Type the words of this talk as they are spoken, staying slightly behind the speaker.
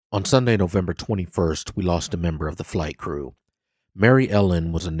On Sunday, November 21st, we lost a member of the flight crew. Mary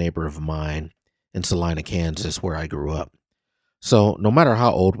Ellen was a neighbor of mine in Salina, Kansas, where I grew up. So, no matter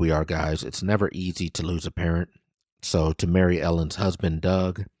how old we are, guys, it's never easy to lose a parent. So, to Mary Ellen's husband,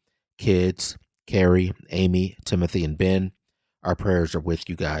 Doug, kids, Carrie, Amy, Timothy, and Ben, our prayers are with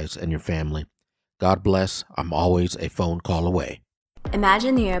you guys and your family. God bless. I'm always a phone call away.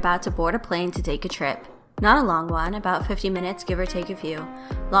 Imagine that you're about to board a plane to take a trip. Not a long one, about 50 minutes, give or take a few.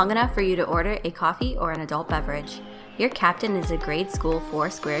 Long enough for you to order a coffee or an adult beverage. Your captain is a grade school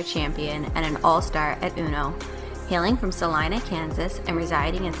four-square champion and an all-star at Uno. Hailing from Salina, Kansas, and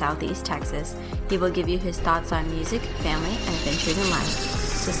residing in Southeast Texas, he will give you his thoughts on music, family, and adventures in life.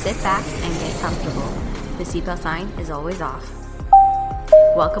 So sit back and get comfortable. The seatbelt sign is always off.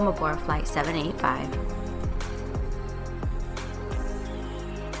 Welcome aboard Flight 785.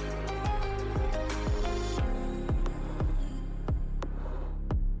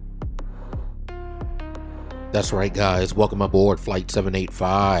 That's right, guys. Welcome aboard Flight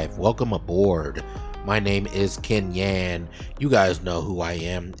 785. Welcome aboard. My name is Ken Yan. You guys know who I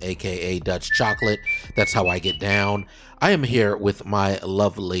am, aka Dutch Chocolate. That's how I get down. I am here with my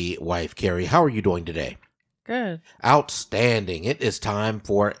lovely wife, Carrie. How are you doing today? Good. Outstanding. It is time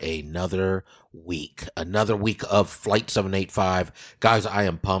for another week of Flight 785. Guys, I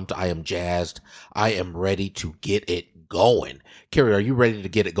am pumped. I am jazzed. I am ready to get it going. Carrie, are you ready to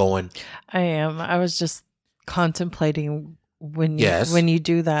get it going? I am. I was just contemplating when you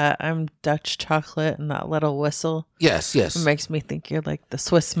do that. I'm Dutch Chocolate and that little whistle. Yes. It makes me think you're like the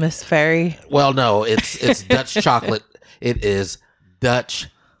Swiss Miss Fairy. Well, no, it's Dutch Chocolate. It is Dutch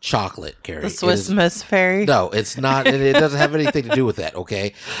Chocolate, Carrie. The Swiss Miss Fairy? No, it's not. It doesn't have anything to do with that,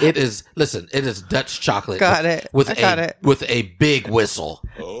 okay? It is Dutch Chocolate. Got it. With a big whistle.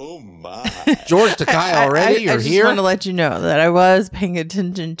 Oh, my. George Takai already? You're I just here? want to let you know that I was paying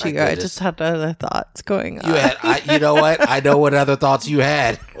attention to My you. goodness. I just had other thoughts going on. You know what? I know what other thoughts you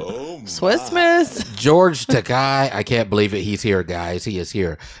had. Swiss Miss? George Takai, I can't believe it. He's here, guys. He is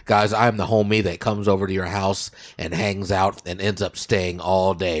here. Guys, I'm the homie that comes over to your house and hangs out and ends up staying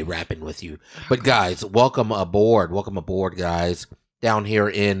all day rapping with you. But guys, welcome aboard. Welcome aboard, guys. Down here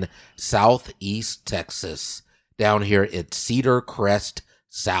in Southeast Texas. Down here at Cedar Crest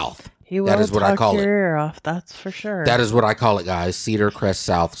South. That is what I call it. Your ear off, that's for sure. That is what I call it, guys. Cedar Crest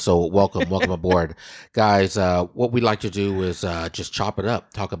South. So welcome aboard. Guys, what we like to do is just chop it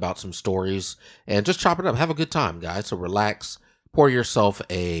up, talk about some stories, and just chop it up. Have a good time, guys. So relax. Pour yourself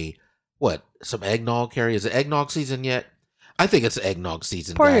some eggnog, Carrie? Is it eggnog season yet? I think it's eggnog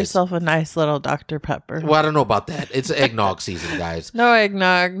season, Pour guys. yourself a nice little Dr. Pepper. Well, I don't know about that. It's eggnog season, guys. No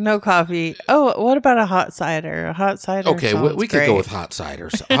eggnog, no coffee. Oh, what about a hot cider? A hot cider. Okay, we could go with hot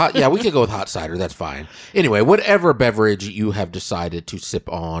cider. Yeah, we could go with hot cider. That's fine. Anyway, whatever beverage you have decided to sip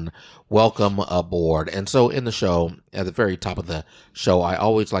on, welcome aboard. And so in the show, at the very top of the show, I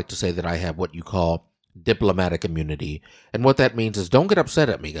always like to say that I have what you call diplomatic immunity. And what that means is don't get upset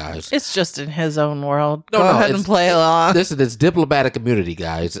at me, guys. It's just in his own world. Go ahead and play along. Listen, it's diplomatic immunity,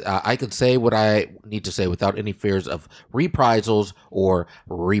 guys. I can say what I need to say without any fears of reprisals or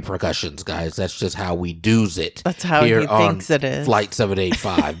repercussions, guys. That's just how we do's it. That's how he thinks it is. Flight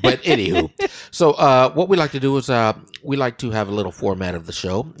 785. But anywho, so what we like to do is we like to have a little format of the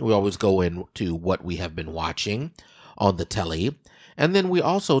show. We always go into what we have been watching on the telly. And then we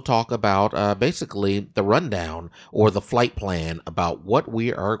also talk about basically the rundown or the flight plan about what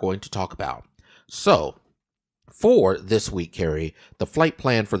we are going to talk about. So for this week, Carrie, the flight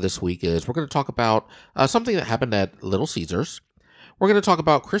plan for this week is we're going to talk about something that happened at Little Caesars. We're going to talk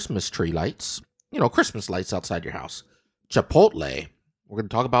about Christmas tree lights, Christmas lights outside your house. Chipotle. We're going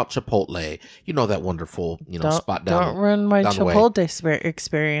to talk about Chipotle. You know that wonderful, spot down. Don't ruin my Chipotle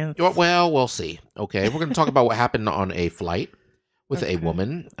experience. Well, we'll see. Okay, we're going to talk about what happened on a flight with a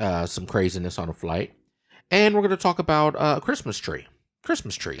woman, some craziness on a flight, and we're going to talk about Christmas trees.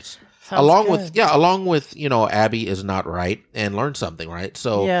 Sounds along good. with Abby is not right and learn something, right?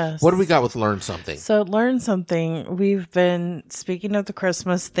 So yes. What do we got with learn something? So learn something. We've been speaking of the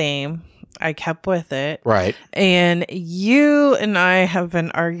Christmas theme. I kept with it. Right. And you and I have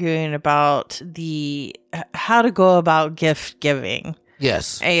been arguing about how to go about gift giving.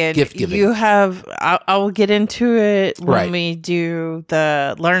 Yes. And gift giving. You have, I will get into it when right. we do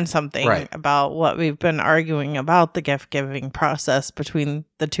the learn something right. about what we've been arguing about the gift giving process between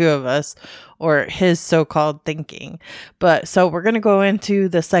the two of us or his so-called thinking. But so we're going to go into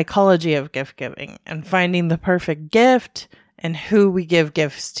the psychology of gift giving and finding the perfect gift and who we give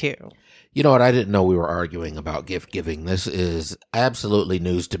gifts to. You know what? I didn't know we were arguing about gift giving. This is absolutely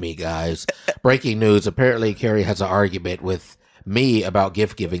news to me, guys. Breaking news. Apparently, Carrie has an argument with me about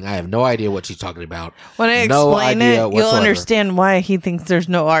gift giving. I have no idea what she's talking about. When I No explain idea it, you'll whatsoever. understand why he thinks there's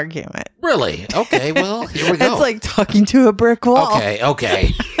no argument. Really? Okay, well, here we go. It's like talking to a brick wall.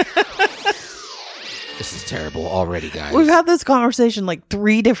 Okay. This is terrible already, guys. We've had this conversation like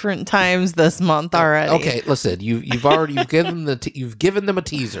 3 different times this month already. Okay, listen, you've given them a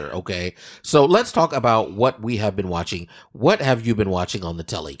teaser. Okay, so let's talk about what we have been watching. What have you been watching on the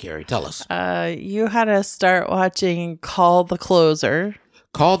telly, Carrie? Tell us. You had to start watching Call the Closer.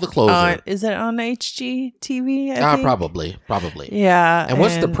 Call the Closer. Is it on HGTV? I think? Probably. Yeah. And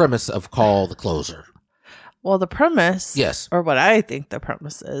what's the premise of Call the Closer? Well, the premise, Yes. or what I think the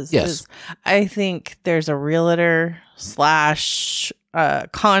premise is, Yes. is I think there's a realtor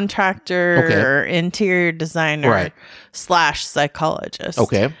 / contractor Okay. or interior designer Right. / psychologist.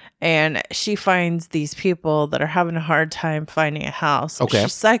 Okay. And she finds these people that are having a hard time finding a house. Okay. She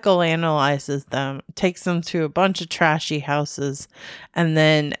psychoanalyzes them, takes them to a bunch of trashy houses, and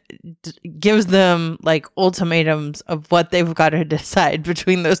then gives them like ultimatums of what they've got to decide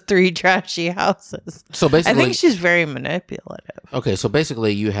between those 3 trashy houses. So I basically, think she's very manipulative. okay. So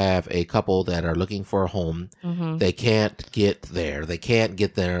basically, you have a couple that are looking for a home. Mm-hmm. They can't get there. They can't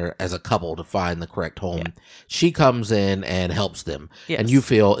get there as a couple to find the correct home. She comes in and helps them, Yes. and you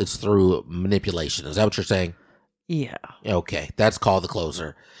feel it's through manipulation. Is that what you're saying? Yeah. Okay, that's called The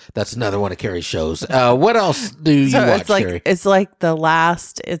Closer. That's another one of Carrie's shows. What else do you watch, Carrie? It's like the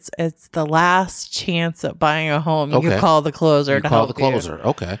last chance at buying a home. You Okay. call the closer You to call help The Closer.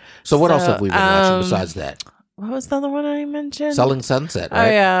 Okay. So what else have we been watching besides that? What was the other one I mentioned? Selling Sunset, Oh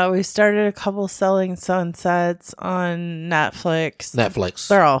right? yeah, we started a couple Selling Sunsets on Netflix. Netflix.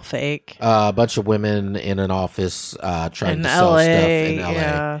 They're all fake. A bunch of women in an office trying In to sell LA, stuff in LA.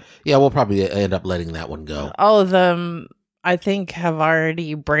 yeah. Yeah, we'll probably end up letting that one go. All of them, I think, have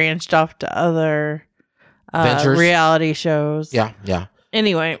already branched off to other Ventures? reality shows. Yeah.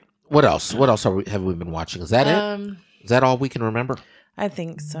 Anyway, What else? What else have we been watching? Is that it? Is that all we can remember? I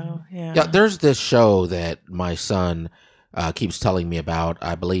think so. Yeah. Yeah, there's this show that my son keeps telling me about.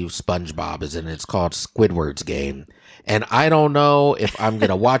 I believe SpongeBob is in it. It's called Squidward's Game. And I don't know if I'm going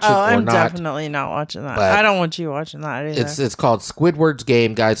to watch it or I'm not. definitely not watching that. but I don't want you watching that either. It's called Squidward's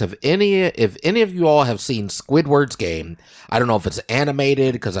Game, guys. If any of you all have seen Squidward's Game, I don't know if it's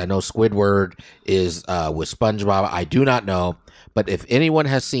animated because I know Squidward is with SpongeBob. I do not know, but if anyone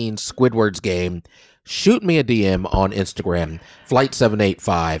has seen Squidward's Game, shoot me a DM on Instagram,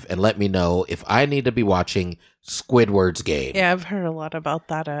 Flight785, and let me know if I need to be watching Squidward's Game. Yeah, I've heard a lot about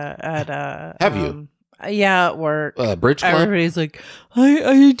that at Have you? Yeah, at work. Bridge Club? Everybody's like,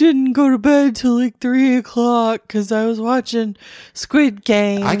 I didn't go to bed till like 3 o'clock because I was watching Squid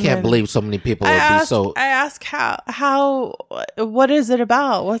Game. I can't and believe so many people would be so. I ask how what is it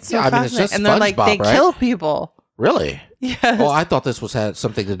about? What's so Yeah, I mean, it's fascinating? just And they're like, SpongeBob, they right? kill people. Really? Yes. Oh, I thought this had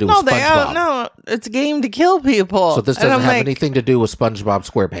something to do no, with SpongeBob. no, it's a game to kill people. So this And doesn't I'm have like, anything to do with SpongeBob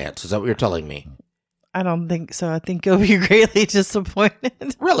SquarePants. Is that what you're telling me? I don't think so. I think you'll be greatly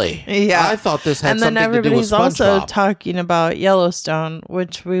disappointed. Really? Yeah. I thought this had And then something to do with everybody's also SpongeBob. talking about Yellowstone,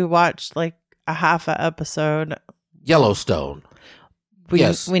 which we watched like a half a episode. Yellowstone.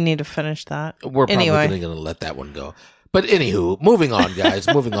 Yes. We need to finish that. We're probably Anyway. going to let that one go. But anywho, moving on,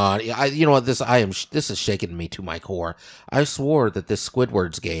 guys. Moving on. You know what? This is shaking me to my core. I swore that this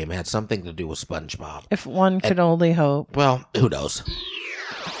Squidward's Game had something to do with SpongeBob. If one could only hope. Well, who knows?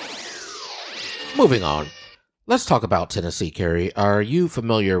 Moving on. Let's talk about Tennessee, Carrie. Are you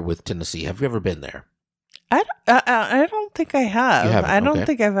familiar with Tennessee? Have you ever been there? I don't think I have. You haven't, I don't okay.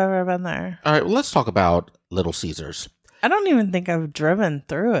 think I've ever been there. All right, well, let's talk about Little Caesars. I don't even think I've driven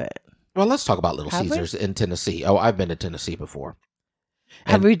through it. Well, let's talk about Little Have we? Caesars in Tennessee. Oh, I've been to Tennessee before.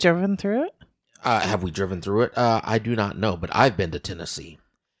 Have And- we driven through it? Have we driven through it? I do not know, but I've been to Tennessee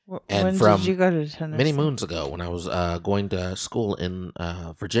And When from did you go to Tennessee? many moons ago when I was going to school in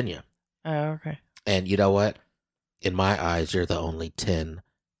Virginia. Oh, okay. And you know what? In my eyes, you're the only 10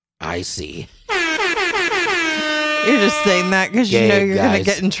 I see. You're just saying that because you know Game, you're going to guys.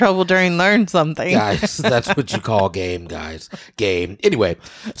 get in trouble during Learn Something. Guys, that's what you call game, guys. Game. Anyway,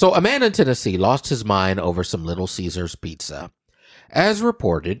 so a man in Tennessee lost his mind over some Little Caesars pizza. As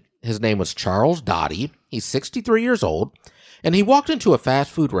reported, his name was Charles Dottie. He's 63 years old, and he walked into a fast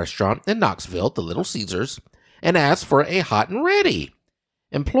food restaurant in Knoxville, the Little Caesars, and asked for a hot and ready.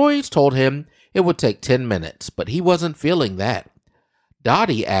 Employees told him it would take 10 minutes, but he wasn't feeling that.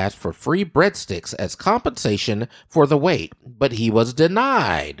 Dottie asked for free breadsticks as compensation for the wait, but he was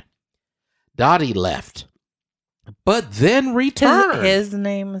denied. Dottie left, but then returned. His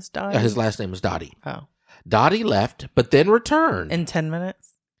name is Dottie? His last name is Dottie. Oh. Dottie left, but then returned In 10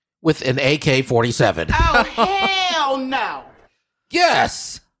 minutes? with an AK-47. Oh, hell no.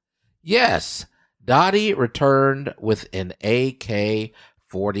 Yes. Yes. Dottie returned with an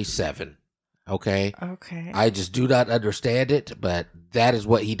AK-47. Okay? Okay. I just do not understand it, but that is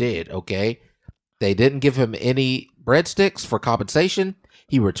what he did, okay? They didn't give him any breadsticks for compensation.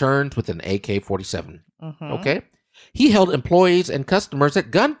 He returned with an AK-47. Okay? He held employees and customers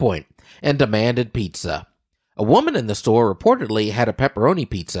at gunpoint and demanded pizza. A woman in the store reportedly had a pepperoni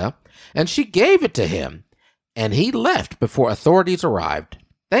pizza, and she gave it to him, and he left before authorities arrived.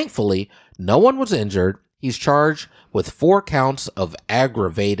 Thankfully, no one was injured. He's charged with 4 counts of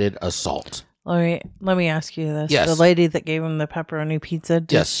aggravated assault. Let me ask you this. Yes. The lady that gave him the pepperoni pizza,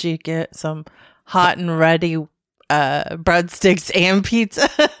 did Yes. she get some hot and ready breadsticks and pizza?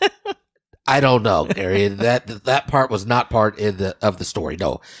 I don't know, Gary. That part was not part of the story.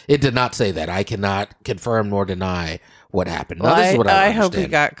 No, it did not say that. I cannot confirm nor deny what happened. Now, this is what I hope he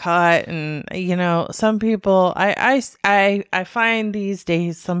understand. got caught. And some people, I find these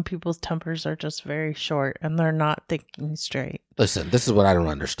days some people's tempers are just very short and they're not thinking straight. Listen, this is what I don't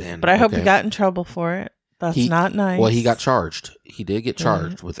understand. But I hope he okay? got in trouble for it. That's not nice. Well, he got charged. He did get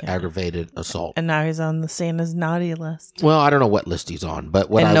charged with aggravated assault. And now he's on the Santa's naughty list. Well, I don't know what list he's on, but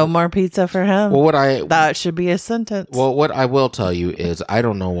no more pizza for him. Well, that should be a sentence. Well, what I will tell you is I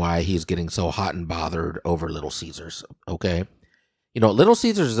don't know why he's getting so hot and bothered over Little Caesars. Okay, Little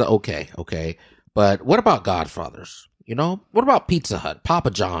Caesars is okay, but what about Godfather's? What about Pizza Hut,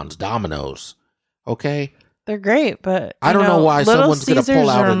 Papa John's, Domino's? Okay. They're great, but I don't know why someone's going to pull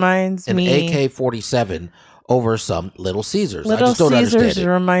out an AK-47 over some Little Caesars. I just don't understand it. Little Caesars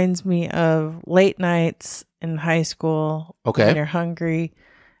reminds me of late nights in high school. Okay. When you're hungry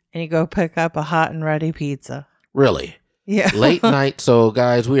and you go pick up a hot and ready pizza. Really? Yeah. Late night. So,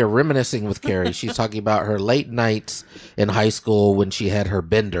 guys, we are reminiscing with Carrie. She's talking about her late nights in high school when she had her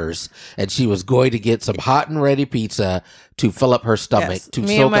benders and she was going to get some hot and ready pizza to fill up her stomach, to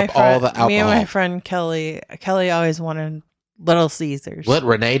soak up all the alcohol. Me and my friend Kelly always wanted Little Caesars. What?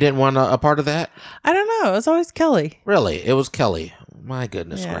 Renee didn't want a part of that? I don't know. It was always Kelly. Really? It was Kelly. My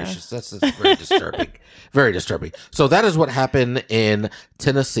goodness gracious. That's very disturbing. Very disturbing. So that is what happened in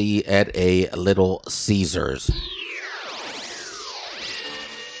Tennessee at a Little Caesars.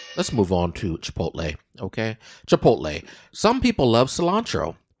 Let's move on to Chipotle, okay? Chipotle. Some people love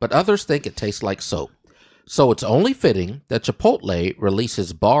cilantro, but others think it tastes like soap. So it's only fitting that Chipotle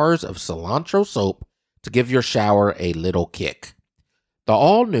releases bars of cilantro soap to give your shower a little kick. The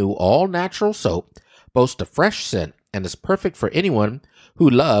all-new, all-natural soap boasts a fresh scent and is perfect for anyone who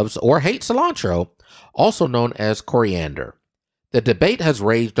loves or hates cilantro, also known as coriander. The debate has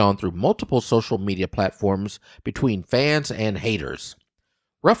raged on through multiple social media platforms between fans and haters.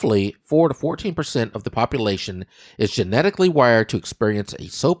 Roughly 4 to 14% of the population is genetically wired to experience a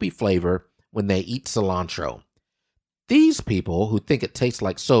soapy flavor when they eat cilantro. These people who think it tastes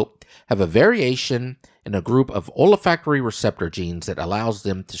like soap have a variation in a group of olfactory receptor genes that allows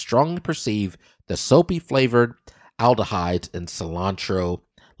them to strongly perceive the soapy flavored aldehydes in cilantro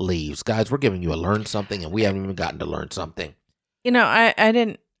leaves. Guys, we're giving you a learn something and we haven't even gotten to learn something.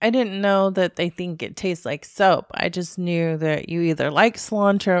 I didn't know that they think it tastes like soap. I just knew that you either like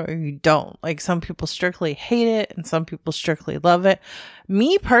cilantro or you don't. Like some people strictly hate it and some people strictly love it.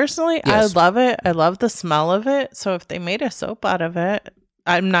 Me personally, Yes. I love it. I love the smell of it. So if they made a soap out of it,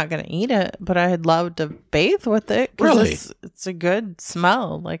 I'm not going to eat it, but I'd love to bathe with it. Really? It's a good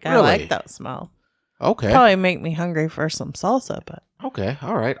smell. Like I Really? like that smell. Okay. Probably make me hungry for some salsa, but Okay.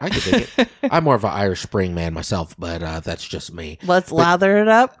 All right. I can dig it. I'm more of an Irish Spring man myself, but that's just me. let's lather it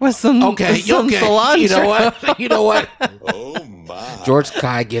up with some, Okay. with some Okay. cilantro. You know what? You know what? Oh my. George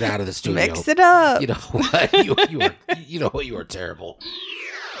Kai, get out of the studio. Mix it up. You know what? You know what? You are terrible.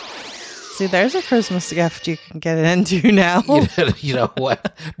 See, there's a Christmas gift you can get into now. You know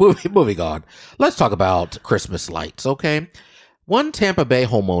what? Moving on. Let's talk about Christmas lights, okay? One Tampa Bay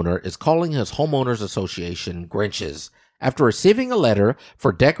homeowner is calling his homeowners association Grinches after receiving a letter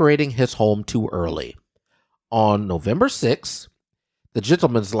for decorating his home too early. On November 6th, the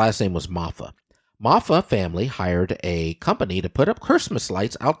gentleman's last name was Maffa. Maffa family hired a company to put up Christmas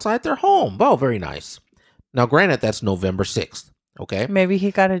lights outside their home. Oh, very nice. Now, granted, that's November 6th, okay? Maybe he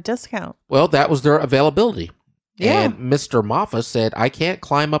got a discount. Well, that was their availability. Yeah. And Mr. Maffa said, I can't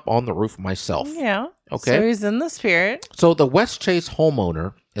climb up on the roof myself. Yeah. Okay. So he's in the spirit. So the West Chase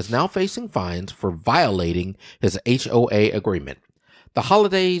homeowner is now facing fines for violating his HOA agreement. The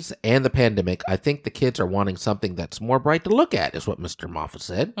holidays and the pandemic, I think the kids are wanting something that's more bright to look at, is what Mr. Maffa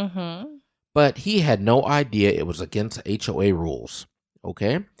said. Mm-hmm. But he had no idea it was against HOA rules.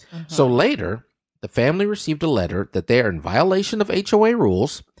 Okay? So later, the family received a letter that they are in violation of HOA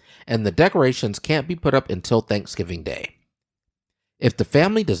rules and the decorations can't be put up until Thanksgiving Day. If the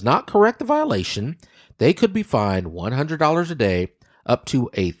family does not correct the violation, they could be fined $100 a day up to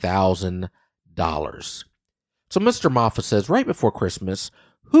 $1,000. So Mr. Moffat says, right before Christmas,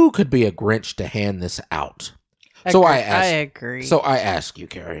 who could be a Grinch to hand this out? I agree. So I ask you,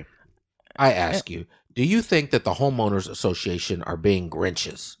 Carrie, do you think that the homeowners association are being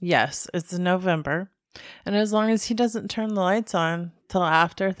Grinches? Yes, it's November. And as long as he doesn't turn the lights on till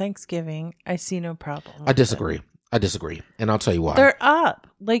after Thanksgiving, I see no problem. I disagree. And I'll tell you why. They're up.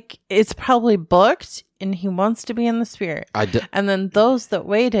 Like, it's probably booked and he wants to be in the spirit. And then those that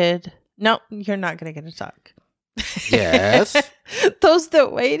waited, no, you're not going to get a talk. Yes. Those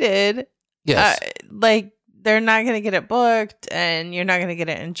that waited, yes. They're not going to get it booked and you're not going to get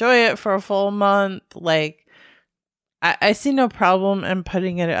to enjoy it for a full month. Like, I see no problem in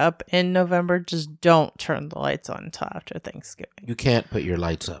putting it up in November. Just don't turn the lights on until after Thanksgiving. You can't put your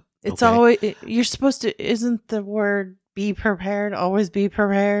lights up. It's always, you're supposed to, isn't the word be prepared, always be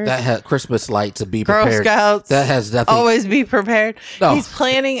prepared? That has Christmas lights and be Girl prepared. Scouts. That has nothing. Always be prepared. No. He's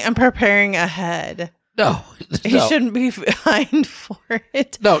planning and preparing ahead. No. He shouldn't be fined for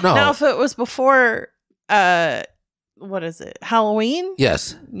it. No. Now, if it was before, what is it? Halloween?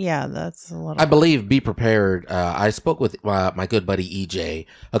 Yes. Yeah, that's a little. I believe be prepared. I spoke with my good buddy EJ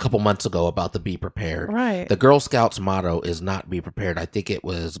a couple months ago about the be prepared. Right. The Girl Scouts motto is not be prepared. I think it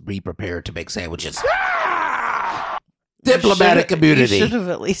was be prepared to make sandwiches. Diplomatic community. You should have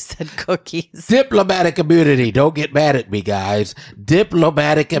at least said cookies. Diplomatic community. Don't get mad at me, guys.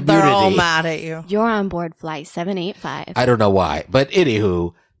 Diplomatic community. They're all mad at you. You're on board flight 785. I don't know why. But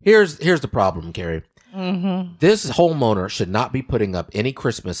anywho, here's the problem, Carrie. Mm-hmm. This homeowner should not be putting up any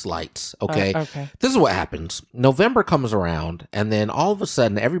Christmas lights, okay? Okay. This is what happens. November comes around, and then all of a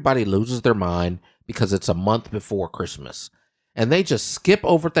sudden, everybody loses their mind because it's a month before Christmas. And they just skip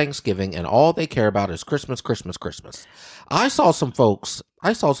over Thanksgiving, and all they care about is Christmas, Christmas, Christmas. I saw some folks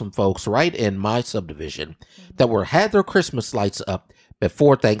right in my subdivision that had their Christmas lights up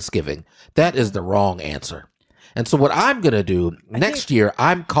before Thanksgiving. That is the wrong answer. And so what I'm going to do next year,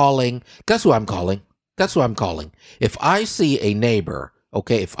 I'm calling, guess who I'm calling? If I see a neighbor,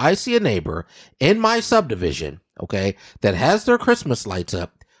 in my subdivision, okay, that has their Christmas lights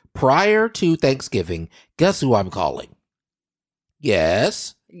up prior to Thanksgiving, guess who I'm calling?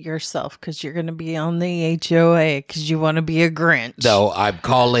 Yes. Yourself, because you're going to be on the HOA because you want to be a Grinch. No, I'm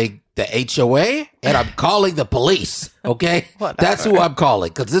calling the HOA and I'm calling the police. Okay, that's who I'm calling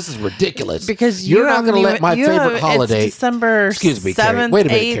because this is ridiculous. Because you're not going to let my favorite holiday. It's December. Excuse me, 7th, Carrie. Wait a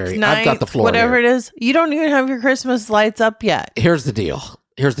minute, 8th, Carrie. 9th, I've got the floor. Whatever here. it is, you don't even have your Christmas lights up yet. Here's the deal.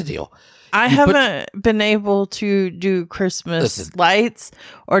 I haven't been able to do Christmas lights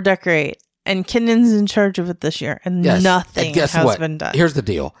or decorate. And Kendon's in charge of it this year, and nothing has been done. Here's the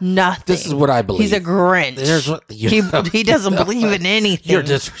deal. Nothing. This is what I believe. He's a Grinch. He doesn't believe in anything. You're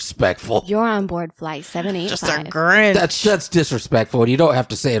disrespectful. You're on board flight 785. Just a Grinch. That's disrespectful, and you don't have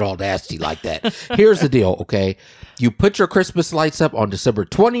to say it all nasty like that. Here's the deal, okay? You put your Christmas lights up on December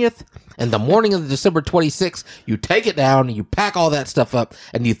 20th, and the morning of the December 26th, you take it down, and you pack all that stuff up,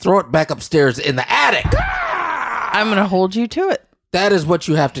 and you throw it back upstairs in the attic. I'm going to hold you to it. That is what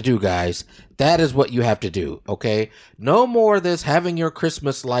you have to do, guys. That is what you have to do, okay? No more of this having your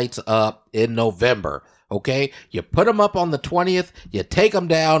Christmas lights up in November, okay? You put them up on the 20th, you take them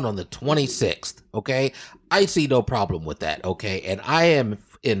down on the 26th, okay? I see no problem with that, okay? And I am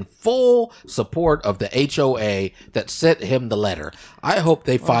in full support of the HOA that sent him the letter. I hope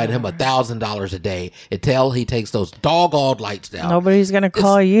they fine him $1,000 a day until he takes those doggone lights down. Nobody's going to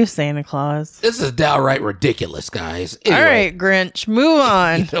call you Santa Claus. This is downright ridiculous, guys. Anyway, all right, Grinch, move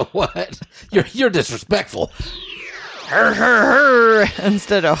on. You know what? You're disrespectful. Her, her, her,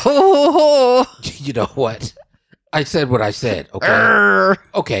 instead of ho, ho, ho. You know what? I said what I said, okay?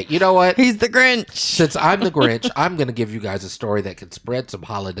 Okay, you know what? He's the Grinch. Since I'm the Grinch, I'm going to give you guys a story that can spread some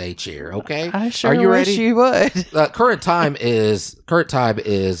holiday cheer, okay? I sure Are you wish ready? you would. Current time is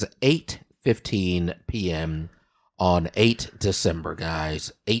 8:15 p.m. on 8 December,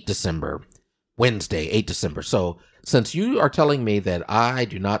 guys. 8 December. Wednesday, 8 December. So, since you are telling me that I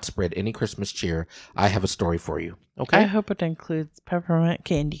do not spread any Christmas cheer, I have a story for you, okay? I hope it includes peppermint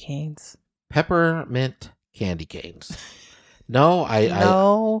candy canes. Peppermint candy canes. No, I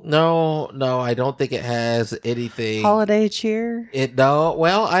don't think it has anything. Holiday cheer?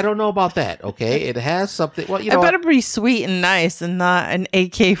 Well, I don't know about that, okay? It has something. Well, you know, it better be sweet and nice and not an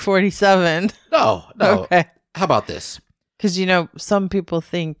AK-47. No. Okay. How about this? Because, some people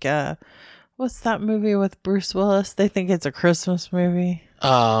think, what's that movie with Bruce Willis? They think it's a Christmas movie.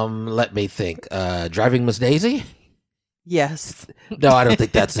 Let me think. Driving Miss Daisy? Yes. No, I don't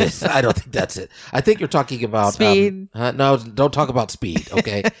think that's it. I don't think that's it. I think you're talking about Speed. No, don't talk about Speed.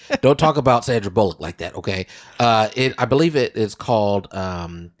 Okay, don't talk about Sandra Bullock like that. Okay, I believe it is called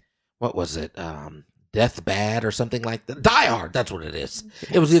what was it? Death Bad or something like that. Die Hard. That's what it is.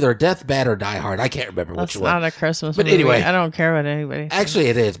 It was either Death Bad or Die Hard. I can't remember That's which one. not a Christmas But movie. anyway. I don't care what anybody says. Actually,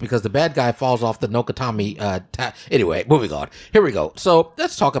 it is because the bad guy falls off the Nokatami. Anyway, moving on. Here we go. So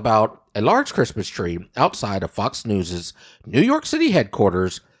let's talk about a large Christmas tree outside of Fox News's New York City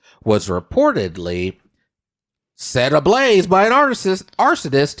headquarters was reportedly set ablaze by an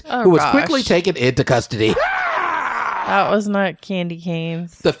arsonist Oh, who was gosh. quickly taken into custody. That was not candy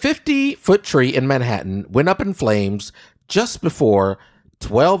canes. The 50-foot tree in Manhattan went up in flames just before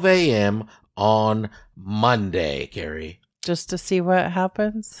 12 a.m. on Monday, Carrie. Just to see what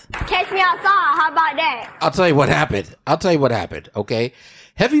happens. Catch me outside. How about that? I'll tell you what happened. Okay.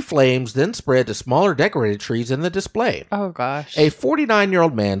 Heavy flames then spread to smaller decorated trees in the display. Oh, gosh. A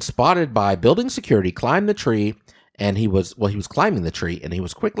 49-year-old man spotted by building security climbed the tree, and he was climbing the tree, and he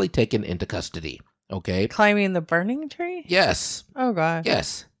was quickly taken into custody. Okay. Climbing the burning tree? Yes. Oh, gosh.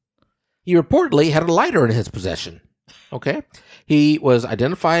 Yes. He reportedly had a lighter in his possession. Okay. He was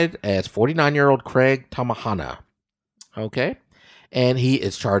identified as 49-year-old Craig Tamahana. Okay. And he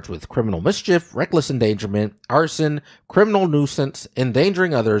is charged with criminal mischief, reckless endangerment, arson, criminal nuisance,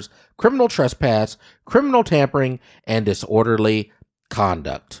 endangering others, criminal trespass, criminal tampering, and disorderly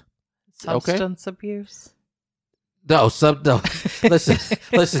conduct. Substance abuse? No.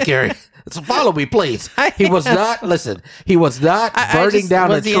 Listen, Gary. So follow me, please. He was not burning down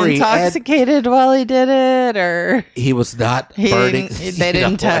a was tree. Was he intoxicated while he did it, or he was not burning. They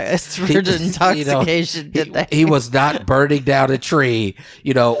didn't test for intoxication, did they? He was not burning down a tree,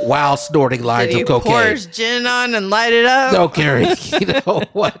 while snorting lines Did of cocaine. He pours gin on and light it up. No, Carrie. You know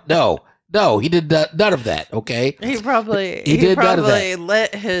what? No, he did none of that. Okay. He probably did none of that.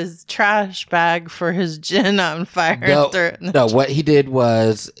 lit his trash bag for his gin on fire. No. What he did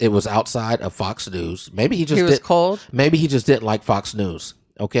was it was outside of Fox News. Maybe he was cold. Maybe he just didn't like Fox News.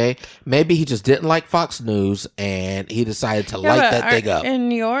 Okay. Maybe he just didn't like Fox News and he decided to light that thing up. In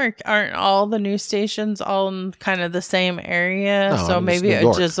New York, aren't all the news stations all in kind of the same area? No, so it's maybe New it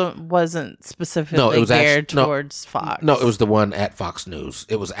York. just wasn't specifically geared towards Fox. No, it was the one at Fox News.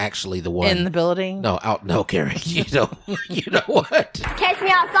 It was actually the one in the building. No, Carrie. You know what? Catch me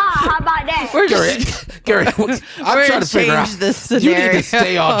outside. How about that? We're just Gary, I'm trying to figure out this scenario. You need to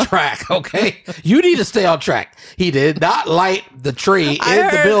stay on track, okay? You need to stay on track. He did not light the tree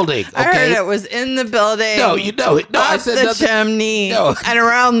in the building. Okay, I heard it was in the building. No, no. I Up said the nothing. chimney No. and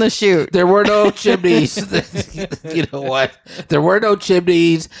around the chute. There were no chimneys. You know what? There were no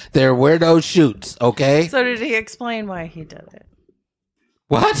chimneys. There were no chutes. Okay. So did he explain why he did it?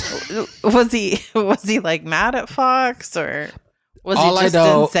 What? Was he like mad at Fox, or was he just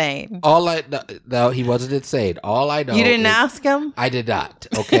insane? No, he wasn't insane. All I know. You didn't ask him? I did not.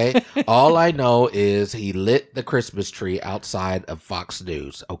 Okay. All I know is he lit the Christmas tree outside of Fox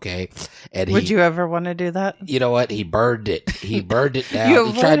News. Okay. And Would you ever want to do that? You know what? He burned it. He burned it down. You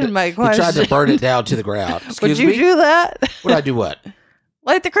he tried avoided my He tried to question. burn it down to the ground. Would you do that? Would I do what?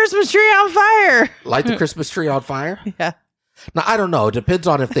 Light the Christmas tree on fire. Light the Christmas tree on fire? Yeah. Now, I don't know. It depends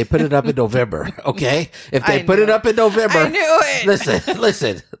on if they put it up in November, okay? If they put it up in November. I knew it. Listen.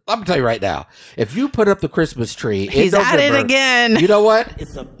 I'm going to tell you right now. If you put up the Christmas tree He's in November. at it again. You know what?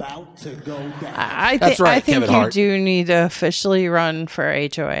 It's about to go down. That's right, I think Kevin you Hart. do need to officially run for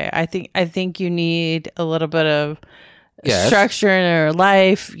HOA. I think you need a little bit of Yes. structure in your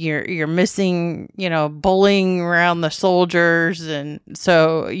life. You're missing, bowling around the soldiers, and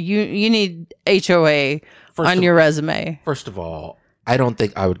so you need HOA on your resume. First of all, I don't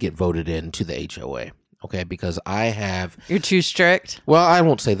think I would get voted into the HOA, okay? Because I have. You're too strict. Well, I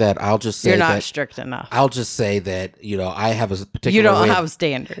won't say that. I'll just say You're not that. strict enough. I'll just say that, I have a particular You don't way have of,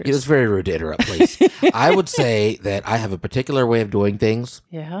 standards. It's very rude to interrupt, please. I would say that I have a particular way of doing things,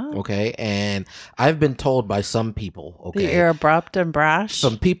 Yeah. okay? And I've been told by some people, That okay? you're abrupt and brash.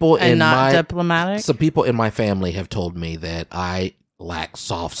 Some people and in not my diplomatic. Some people in my family have told me that I lack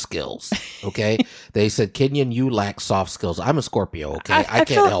soft skills, okay? They said, Kenyon, you lack soft skills. I'm a Scorpio, okay? I can't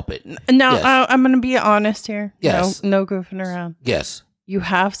feel- help it. No, Yes. I'm going to be honest here. Yes. No goofing around. Yes. You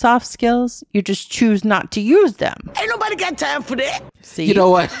have soft skills. You just choose not to use them. Ain't nobody got time for that. See? You know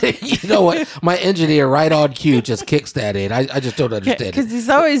what? My engineer right on cue just kicks that in. I just don't understand Because it. he's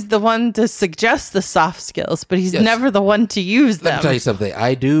always the one to suggest the soft skills, but he's Yes. never the one to use Let me tell them you something.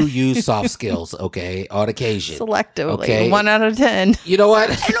 I do use soft skills, okay, on occasion. selectively. Okay. 1 out of 10. You know what?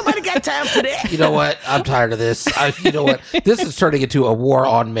 Ain't nobody got got time for that. You know what? I'm tired of this. You know what? This is turning into a war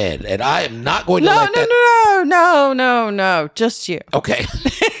on men, and I am not going to let that. No. Just you. Okay.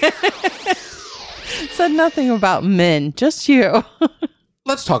 Said nothing about men. Just you.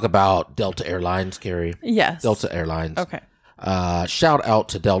 Let's talk about Delta Airlines, Carrie. Yes. Delta Airlines. Okay. Shout out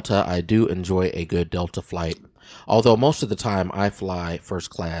to Delta. I do enjoy a good Delta flight. Although most of the time I fly first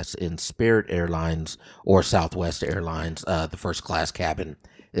class in Spirit Airlines or Southwest Airlines. The first class cabin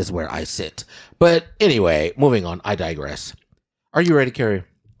is where I sit. But anyway, moving on. I digress. Are you ready, Carrie?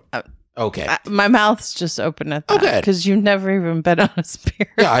 Okay. My mouth's just open at that. Okay. Because you've never even been on a Spirit.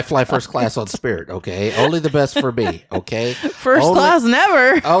 Yeah, I fly first class on Spirit, okay? Only the best for me, okay? First Only- class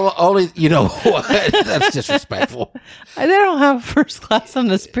never. Only, you know what? That's disrespectful. They don't have first class on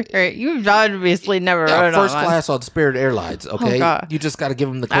the Spirit. You've obviously never Yeah, rode first on one. class on Spirit Airlines, okay? God. You just got to give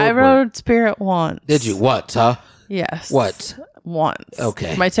them the code I word. rode Spirit once. Did you? What, huh? Yes. What? Once.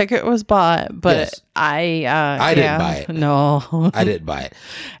 Okay. My ticket was bought, but Yes. I didn't buy it. No. I didn't buy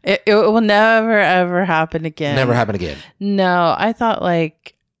it. It will never ever happen again. Never happen again. No, I thought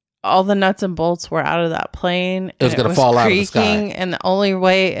like all the nuts and bolts were out of that plane. It was and gonna fall out of the sky. creaking, and the only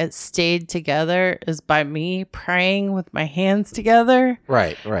way it stayed together is by me praying with my hands together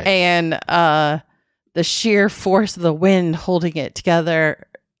Right. and the sheer force of the wind holding it together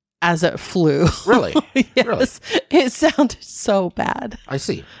as it flew. Really? Yes. Really? It sounded so bad. I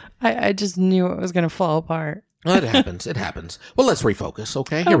see. I just knew it was going to fall apart. Well, it happens. It happens. Well, let's refocus,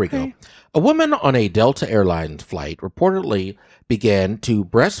 okay? Here we go. Okay. A woman on a Delta Airlines flight reportedly began to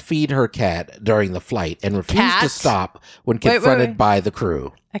breastfeed her cat during the flight and refused to Cat? stop when Wait, confronted wait. by the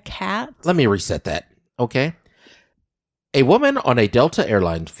crew. A cat? Let me reset that, okay? A woman on a Delta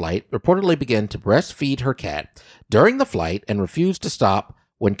Airlines flight reportedly began to breastfeed her cat during the flight and refused to stop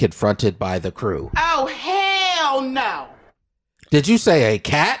when confronted by the crew. Oh, hell no. Did you say a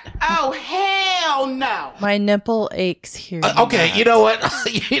cat? Oh, hell no. My nipple aches here. Okay, you know what?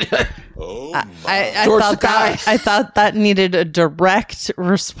 I George thought Sakai. I thought that needed a direct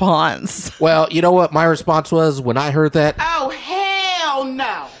response. Well, you know what my response was when I heard that? Oh, hell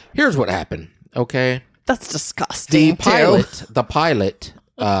no. Here's what happened, okay? That's disgusting. The pilot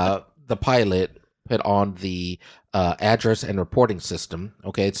put on the address and reporting system.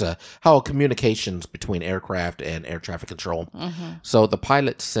 Okay, it's how communications between aircraft and air traffic control. So the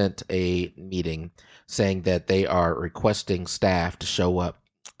pilot sent a meeting saying that they are requesting staff to show up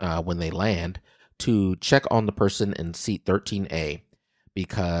when they land to check on the person in seat 13A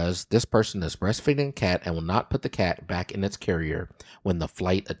because this person is breastfeeding a cat and will not put the cat back in its carrier when the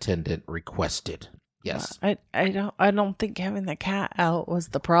flight attendant requested. Yes. I don't think having the cat out was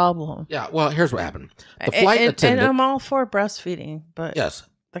the problem. Yeah, well, here's what happened. The flight attendant... And I'm all for breastfeeding, but Yes.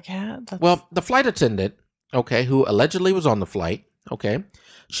 the cat? Well, the flight attendant, okay, who allegedly was on the flight, okay,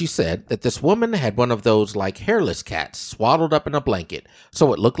 she said that this woman had one of those, like, hairless cats swaddled up in a blanket,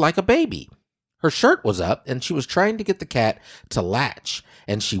 so it looked like a baby. Her shirt was up, and she was trying to get the cat to latch,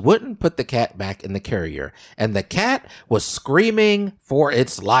 and she wouldn't put the cat back in the carrier, and the cat was screaming for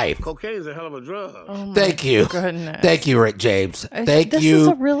its life. Cocaine's a hell of a drug. Oh my Thank you. goodness. Thank you, Rick James. Thank this you. This is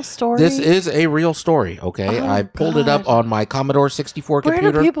a real story. This is a real story, okay? Oh, I pulled it up God. on my Commodore 64 Where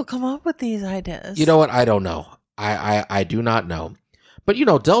computer. do people come up with these ideas? You know what? I don't know. I do not know. But, you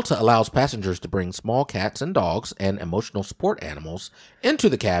know, Delta allows passengers to bring small cats and dogs and emotional support animals into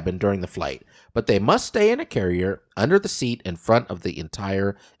the cabin during the flight, but they must stay in a carrier under the seat in front for the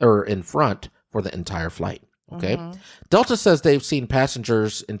entire flight. Okay. Delta says they've seen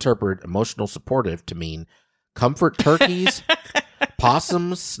passengers interpret emotional supportive to mean comfort turkeys,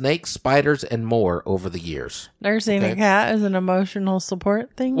 possums, snakes, spiders, and more over the years. Nursing Okay. a cat is an emotional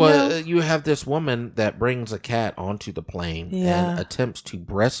support thing. Well, now? you have this woman that brings a cat onto the plane Yeah. and attempts to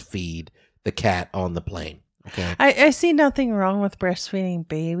breastfeed the cat on the plane. Okay. I see nothing wrong with breastfeeding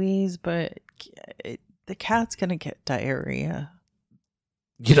babies, but the cat's gonna get diarrhea.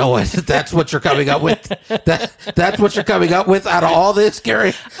 You know what? That's what you're coming up with. That's what you're coming up with out of all this,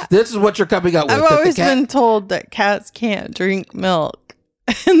 Gary. This is what you're coming up with. I've that the always cat- been told that cats can't drink milk.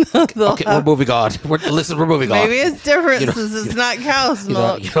 And they'll Okay, we're have- moving on. We're moving on. maybe it's different You know- since it's not cow's You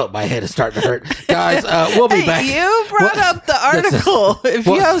know, milk. my head is starting to hurt. Guys, we'll be Hey, back. you brought Well, up the article. If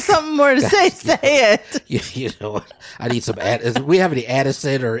you well, have something more to say, say it. You know what? I need some. Do we have any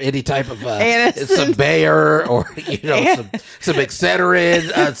Addison or any type of Addison. some Bayer or some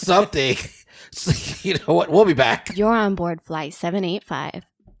Excedrin, something? You know what? We'll be back. You're on board Flight 785.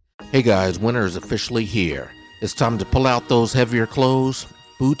 Hey guys, winter is officially here. It's time to pull out those heavier clothes,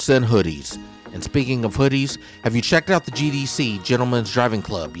 boots, and hoodies. And speaking of hoodies, have you checked out the GDC Gentlemen's Driving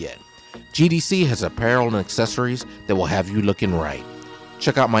Club yet? GDC has apparel and accessories that will have you looking right.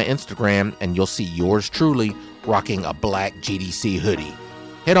 Check out my Instagram and you'll see yours truly rocking a black GDC hoodie.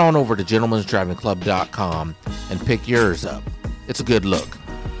 Head on over to gentlemen'sdrivingclub.com and pick yours up. It's a good look.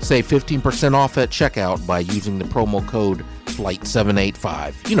 Save 15% off at checkout by using the promo code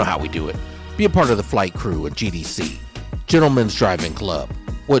FLIGHT785. You know how we do it. Be a part of the flight crew at GDC. Gentlemen's Driving Club.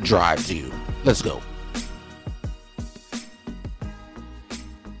 What drives you? Let's go.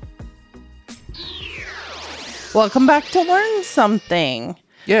 Welcome back to Learn Something.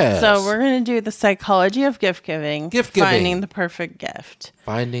 Yes. So we're going to do the psychology of gift giving. Gift giving. Finding the perfect gift.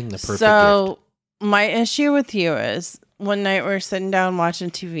 Finding the perfect So gift. my issue with you is one night we're sitting down watching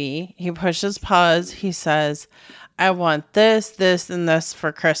TV. He pushes pause. He says, I want this, this, and this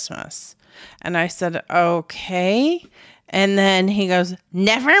for Christmas. And I said, okay. And then he goes,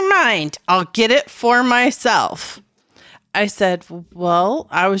 never mind. I'll get it for myself. I said, well,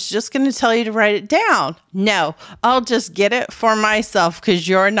 I was just going to tell you to write it down. No, I'll just get it for myself because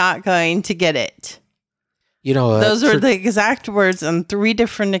you're not going to get it. You know, Those were the exact words on 3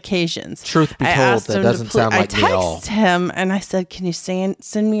 different occasions. Truth be I told, asked that him to doesn't sound like me at all. I texted him and I said, can you send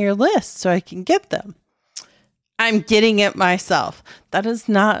me your list so I can get them? I'm getting it myself. That is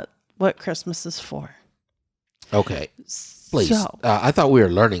not what Christmas is for. Okay. Please. So, I thought we were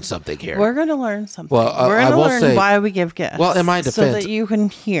learning something here. we're going to learn something. Well, we're I going to will learn say- why we give gifts. Well, in my so defense- that you can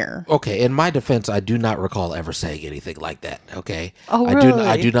hear. Okay, in my defense, I do not recall ever saying anything like that. Okay, Oh, I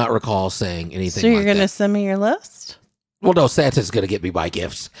really? do not recall saying anything. So you're like going to that. send me your list? Well, no, Santa's going to get me my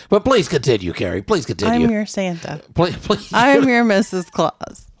gifts. But please continue, Carrie. Please continue. I'm your Santa. Please. I'm your Mrs.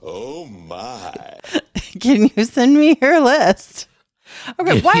 Claus. Oh my. Can you send me your list?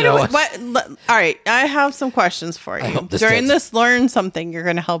 Okay, You why know do we, what, all right, I have some questions for you. hope this During does- this Learn Something, you're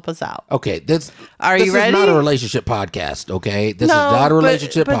going to help us out. Okay, this. Are this you is ready? not a relationship podcast. Okay, this is not a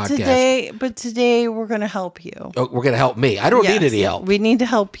relationship but podcast. Today we're going to help you. Oh, we're going to help me. I don't need Yes, any help. We need to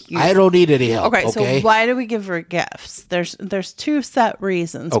help you. I don't need any help. Okay, Okay. so why do we give her gifts? There's 2 set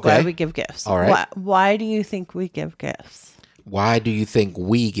reasons why Okay. we give gifts. All right. Why do you think we give gifts? Why do you think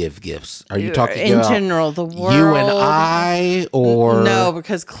we give gifts? Are you talking in about general, the world? you and I, or No,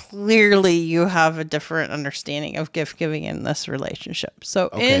 because clearly you have a different understanding of gift giving in this relationship.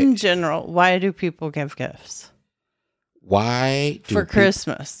 So, Okay. in general, why do people give gifts Why do for peop-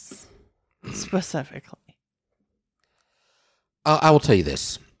 Christmas specifically? I will tell you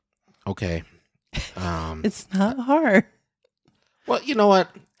this. Okay. It's not hard. Well, you know what?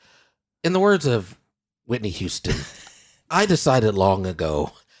 In the words of Whitney Houston, I decided long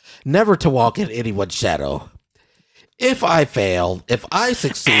ago never to walk in anyone's shadow. If I fail, if I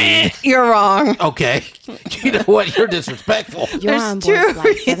succeed, You're wrong. okay. You know what? You're disrespectful. You're There's on two board flight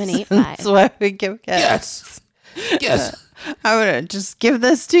reasons 785. why we give gifts. Yes. Yes. I'm gonna just give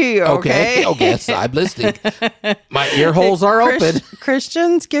this to you. Okay. Okay. Oh, yes. I'm listening. My ear holes are open.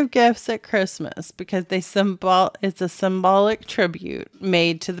 Christians give gifts at Christmas because it's a symbolic tribute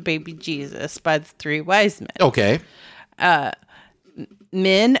made to the baby Jesus by the 3 wise men. Okay.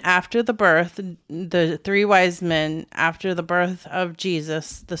 Men after the birth, the 3 wise men after the birth of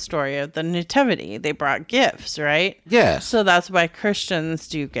Jesus, the story of the nativity, they brought gifts, right? Yes. So that's why Christians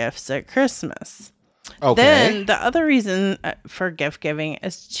do gifts at Christmas. Okay. Then the other reason for gift giving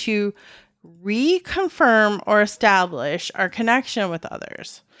is to reconfirm or establish our connection with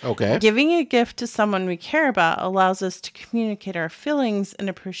others. Okay. Giving a gift to someone we care about allows us to communicate our feelings and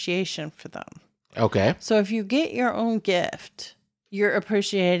appreciation for them. Okay. So if you get your own gift, you're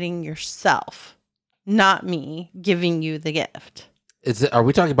appreciating yourself, not me giving you the gift. Are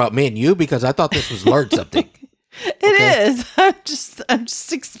we talking about me and you? Because I thought this was learn something. It is. I'm just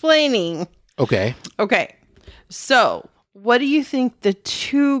explaining. Okay. Okay. So, what do you think the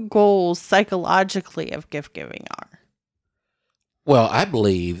 2 goals psychologically of gift giving are? Well, I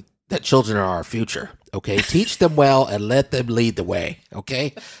believe that children are our future. Okay. Teach them well and let them lead the way.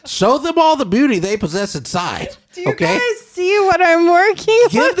 Okay. Show them all the beauty they possess inside. Do you Okay. guys see what I'm working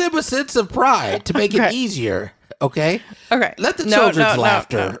Give with? them a sense of pride to make it Okay. easier. Okay. Okay. Let the No, children's no,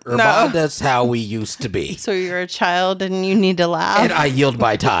 laughter no. remind us how we used to be. So you're a child and you need to laugh? And I yield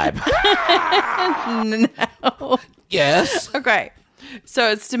my time. No. Yes. Okay. So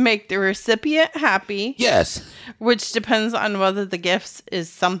it's to make the recipient happy, Yes. which depends on whether the gifts is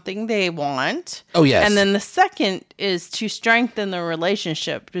something they want. Oh, yes. And then the second is to strengthen the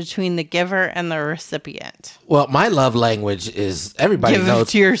relationship between the giver and the recipient. Well, my love language is everybody Give knows.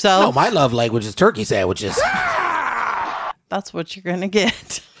 to yourself. No, my love language is turkey sandwiches. That's what you're going to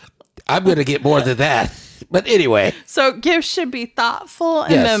get. I'm going to get more than that. But anyway, So gifts should be thoughtful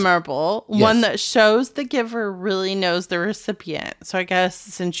and Yes. memorable. Yes. One that shows the giver really knows the recipient. So I guess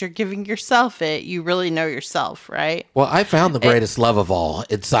since you're giving yourself it, you really know yourself, right? well, I found the greatest love of all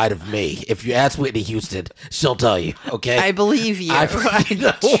inside of me. If you ask Whitney Houston, she'll tell you. Okay. I believe you. You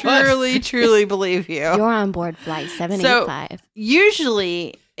know what? truly believe you. You're on board flight 785.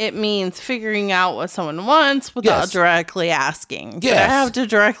 Usually it means figuring out what someone wants without Yes. directly asking. But Yes. I have to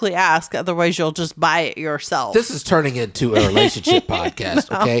directly ask, otherwise you'll just buy it yourself. This is turning into a relationship podcast.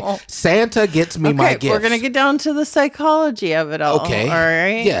 Okay. No. Santa gets me my gift. We're going to get down to the psychology of it all. Okay. All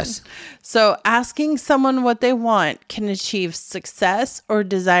right. Yes. So asking someone what they want can achieve success or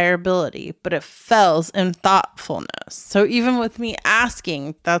desirability, but it fails in thoughtfulness. So even with me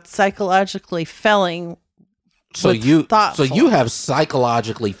asking, that's psychologically failing. So what's you thoughtful. have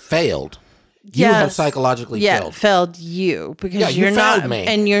psychologically failed. You have Yes. psychologically Yeah, failed. failed you because Yeah, you you're failed not, me.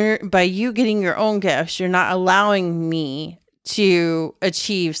 and you're by you getting your own gifts, you're not allowing me to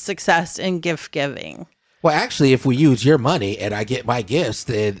achieve success in gift giving. Well, actually, if we use your money and I get my gifts,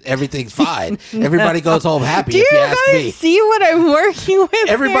 then everything's fine. Everybody goes home happy Do if you you ask guys me. see what I'm working with?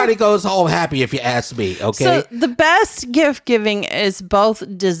 Everybody here? goes home happy if you ask me. Okay. So the best gift giving is both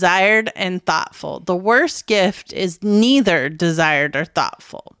desired and thoughtful. The worst gift is neither desired or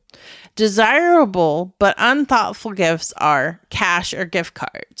thoughtful. Desirable but unthoughtful gifts are cash or gift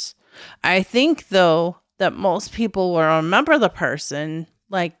cards. I think though that most people will remember the person.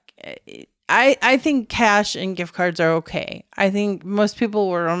 Like I think cash and gift cards are okay. I think most people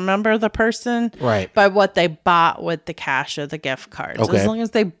will remember the person Right. by what they bought with the cash or the gift cards. Okay. As long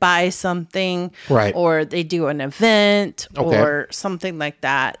as they buy something Right. or they do an event Okay. or something like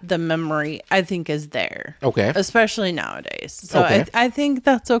that, the memory I think is there. Okay. Especially nowadays. So Okay. I think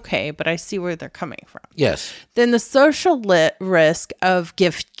that's okay, but I see where they're coming from. Yes. Then the social risk of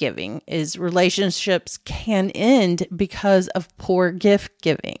gift giving is relationships can end because of poor gift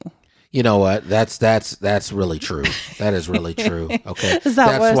giving. You know what? That's really true. That is really true. Okay. Is that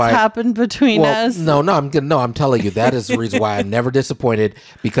That's what's why- happened between Well, us? I'm telling you that is the reason why I'm never disappointed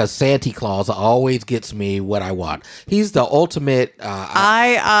because Santa Claus always gets me what I want. He's the ultimate.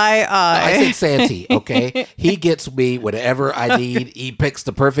 I said Santa. Okay, he gets me whatever I need. He picks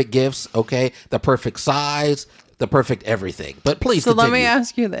the perfect gifts. Okay, the perfect size, the perfect everything. But please, So let continue. me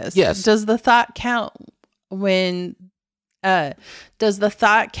ask you this. Yes. Does the thought count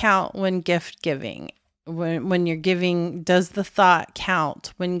when gift giving? When you're giving, does the thought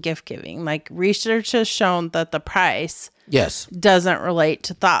count when gift giving? Like research has shown that the price Yes. doesn't relate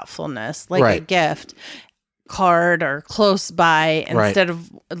to thoughtfulness, like a Right. gift card or close by, Right. instead of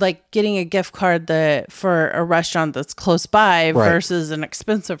like getting a gift card for a restaurant that's close by Right. versus an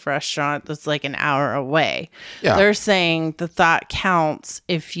expensive restaurant that's like an hour away. Yeah. They're saying the thought counts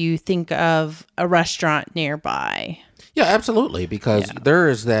if you think of a restaurant nearby. Yeah, absolutely. Because there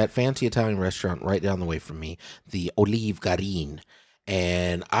is that fancy Italian restaurant right down the way from me, the Olive Garden.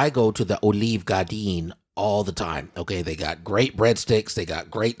 And I go to the Olive Garden all the time. Okay, they got great breadsticks, they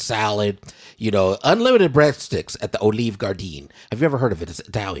got great salad, unlimited breadsticks at the Olive Garden. Have you ever heard of it? It's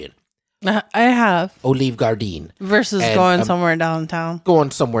Italian. I have, Olive Garden. versus And, going somewhere downtown. Going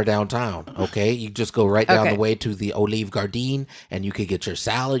somewhere downtown, okay? You just go right down Okay. the way to the Olive Garden, and you can get your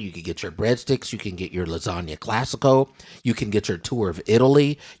salad, you can get your breadsticks, you can get your lasagna classico, you can get your tour of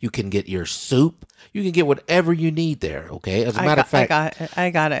Italy, you can get your soup, you can get whatever you need there, okay? As a matter of fact,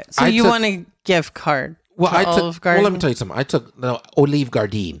 I got it. So I you took- want a gift card? well, to I took. Olive Garden? Well, let me tell you something. I took Olive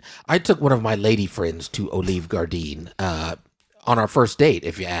Garden. I took one of my lady friends to Olive Garden on our first date.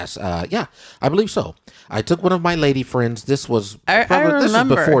 If you ask, yeah, I believe so. I took one of my lady friends. This was I this is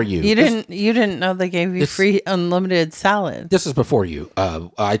remember. before you. You This- didn't know they gave you free unlimited salad. This is before you.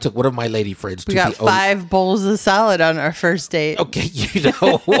 I took one of my lady friends We to got the 5 bowls of salad on our first date. Okay, you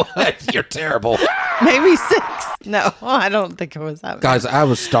know what? You're terrible. Maybe 6. No, I don't think it was that many. Guys, I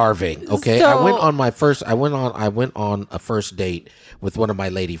was starving. Okay, So- I went on a first date with one of my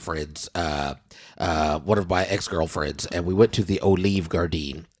lady friends, one of my ex-girlfriends, and we went to the Olive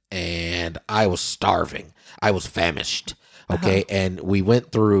Garden, and I was starving. I was famished. Okay, and we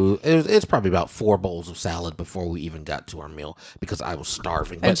went through. It's probably about 4 bowls of salad before we even got to our meal because I was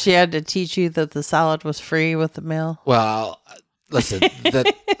starving. And But, she had to teach you that the salad was free with the meal. well, listen.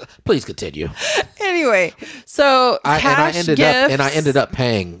 Please continue. Anyway, so I cash ended up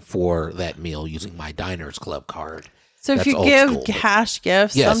paying for that meal using my Diners Club card. So if That's you old give school, but- cash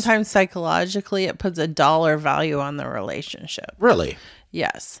gifts, Yes. sometimes psychologically it puts a dollar value on the relationship. Really?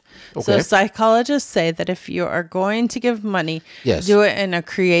 Yes. Okay. So psychologists say that if you are going to give money, Yes. do it in a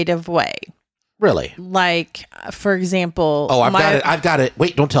creative way. Really? Like, for example, Oh, I've got it.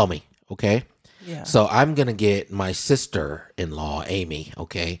 Wait, don't tell me. Okay. Yeah. So I'm gonna get my sister-in-law, Amy.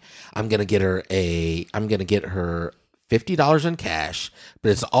 Okay, I'm gonna get her $50 in cash,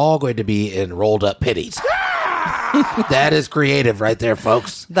 but it's all going to be in rolled up pennies. That is creative, right there,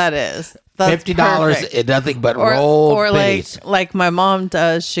 folks. That is. That's $50 perfect. in nothing but rolled or pennies. like my mom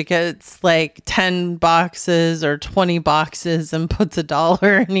does. She gets like 10 boxes or 20 boxes and puts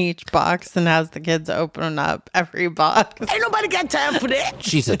 $1 in each box and has the kids open up every box. Ain't nobody got time for that.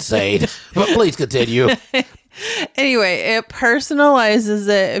 She's insane. But please continue. Anyway, it personalizes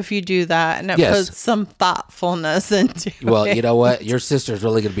it if you do that, and it Yes. puts some thoughtfulness into Well, it. you know what? Your sister's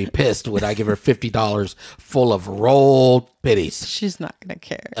really going to be pissed when I give her $50 full of rolled pennies. She's not going to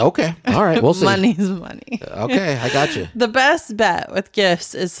care. Okay. All right. We'll see. Money's money. Okay. I got you. The best bet with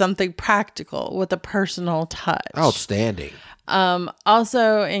gifts is something practical with a personal touch. Outstanding.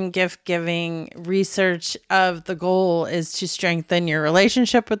 Also, in gift giving, research of the goal is to strengthen your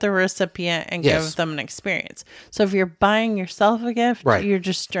relationship with the recipient and Yes. give them an experience. So, if you're buying yourself a gift, Right. you're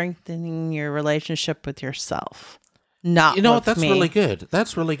just strengthening your relationship with yourself. Not You know what? with That's me. really good.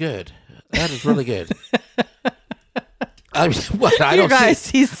 That's really good. That is really good. I mean, what? I You don't guys,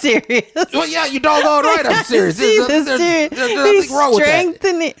 see. he's serious. Well, yeah, you doggone right. I'm serious. See There's this nothing He's wrong with that.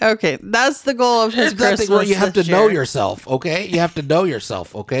 strengthening. Okay, that's the goal of his There's nothing Christmas wrong. You have to this know year. yourself, okay? You have to know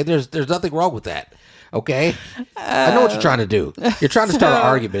yourself, okay? There's nothing wrong with that, okay? I know what you're trying to do. You're trying to start an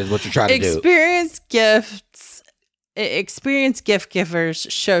argument, is what you're trying to do. Experienced gift givers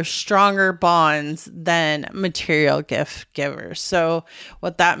show stronger bonds than material gift givers. So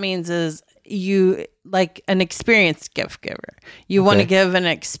what that means is you like an experienced gift giver. You want to Okay. give an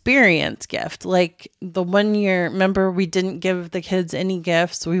experience gift. Like the 1 year, remember we didn't give the kids any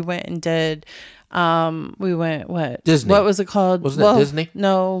gifts. We went and did Disney. What was it called? Wasn't it Disney?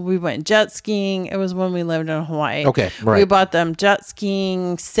 No, we went jet skiing. It was when we lived in Hawaii. Okay, We right. bought them jet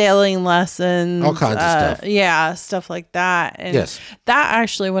skiing, sailing lessons, All kinds of stuff. Yeah, stuff like that. And Yes. that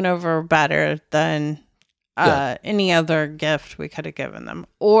actually went over better than Yeah. any other gift we could have given them.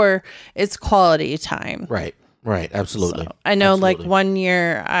 Or it's quality time. Right, absolutely. So, I know, Absolutely. like 1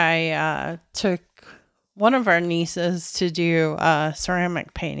 year, I took one of our nieces to do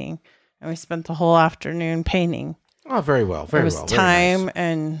ceramic painting, and we spent the whole afternoon painting. Oh, very well, very It was well. very nice. time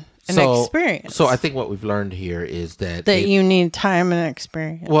and an experience. So I think what we've learned here is that that you need time and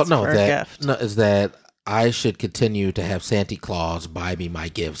experience. well, no, for a that gift. no, is that I should continue to have Santa Claus buy me my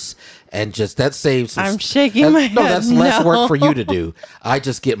gifts, and just that saves. I'm shaking my No, head. that's less work for you No. to do. I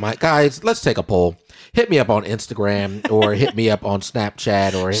just get my guys. Let's take a poll. Hit me up on Instagram or hit me up on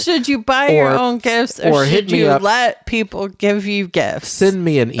Snapchat or Should you buy your or- own gifts, or or hit should me you up- let people give you gifts? send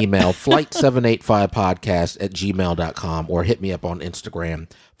me an email, flight785podcast@gmail.com, or hit me up on Instagram,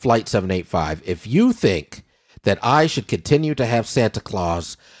 flight785. If you think that I should continue to have Santa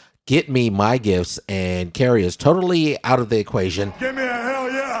Claus get me my gifts and Carrie is totally out of the equation, Give me a hell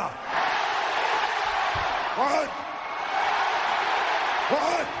yeah. What?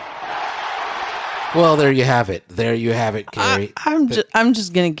 What? well, there you have it. There you have it, Carrie. I'm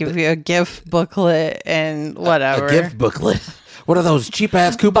just gonna give you a gift booklet and whatever. A gift booklet. What are those cheap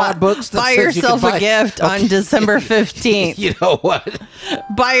ass coupon books? that Buy says you can yourself a buy- gift on Okay. December 15th. You know what?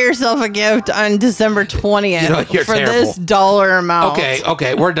 Buy yourself a gift on December 20th You know, you're for terrible. this dollar amount.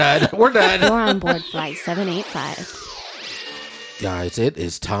 Okay, we're done. We're done. You're on board Flight 785. Guys, it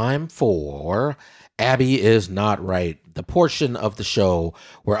is time for Abby is Not Right, the portion of the show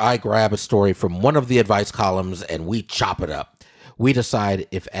where I grab a story from one of the advice columns and we chop it up. We decide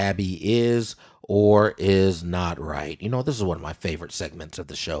if Abby is or is not right. You know, this is one of my favorite segments of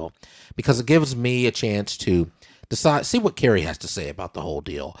the show because it gives me a chance to decide, see what Carrie has to say about the whole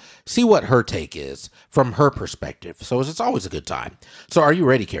deal, see what her take is from her perspective. So it's always a good time. So are you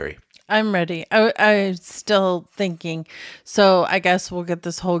ready, Carrie? I'm ready. I'm still thinking. So I guess we'll get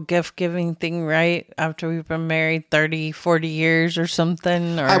this whole gift giving thing right after we've been married 30, 40 years or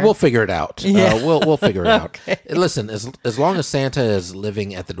something. Or We'll figure it out. Yeah. We'll figure it out. Okay. Listen, as long as Santa is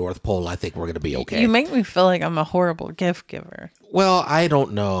living at the North Pole, I think we're going to be okay. You make me feel like I'm a horrible gift giver. Well, I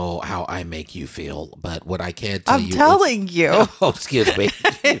don't know how I make you feel, but what I can tell I'm you is- telling you. Oh, excuse me.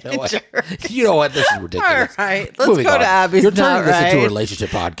 You know what? You know what? This is ridiculous. All right, let's Moving go on. to Abby's You're Not turning this into a Right. relationship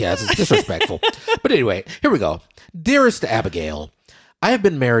podcast. It's disrespectful. But anyway, here we go. Dearest Abigail, I have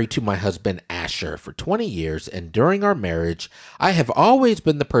been married to my husband Asher for 20 years, and during our marriage, I have always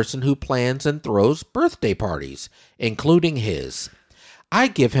been the person who plans and throws birthday parties, including his. I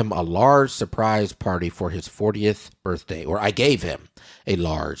give him a large surprise party for his 40th birthday, or I gave him a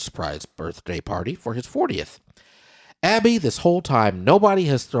large surprise birthday party for his 40th. Abby, this whole time, nobody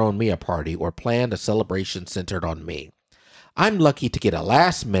has thrown me a party or planned a celebration centered on me. I'm lucky to get a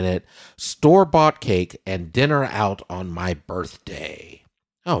last-minute, store-bought cake and dinner out on my birthday.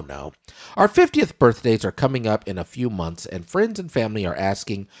 Oh no. Our 50th birthdays are coming up in a few months, and friends and family are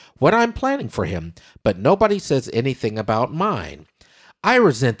asking what I'm planning for him, but nobody says anything about mine. I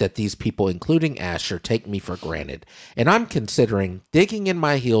resent that these people, including Asher, take me for granted, and I'm considering digging in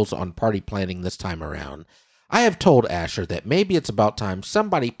my heels on party planning this time around. I have told Asher that maybe it's about time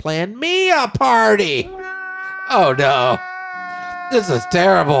somebody planned me a party. Oh no. This is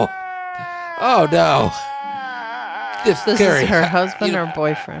terrible. Oh no. This Carrie, is her husband you know, or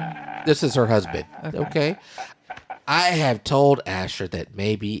boyfriend? This is her husband. Okay. Okay. I have told Asher that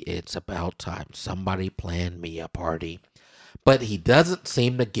maybe it's about time somebody planned me a party, but he doesn't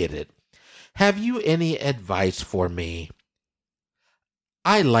seem to get it. Have you any advice for me?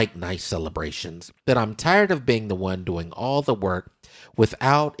 I like nice celebrations, but I'm tired of being the one doing all the work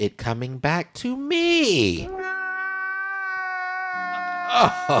without it coming back to me.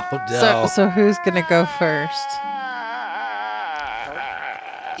 Oh no. So who's gonna go first?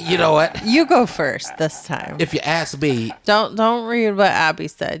 You know what? You go first this time. If you ask me, Don't read what Abby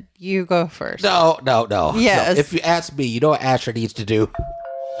said. You go first. no. Yes. No. If you ask me, you know what Asher needs to do?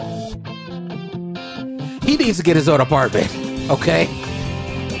 He needs to get his own apartment, okay?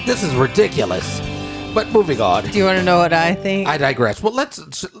 This is ridiculous. But moving on. Do you want to know what I think? I digress. Well,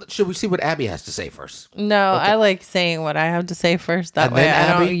 should we see what Abby has to say first? No, Okay. I like saying what I have to say first. That And way then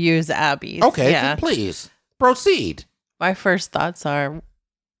I Abby? don't use Abby's. Okay, Yeah. then please proceed. My first thoughts are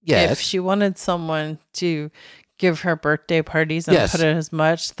Yes. if she wanted someone to give her birthday parties and Yes. put as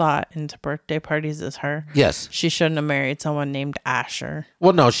much thought into birthday parties as her, Yes. she shouldn't have married someone named Asher.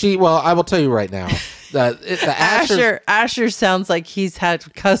 Well, no, I will tell you right now. The Asher sounds like he's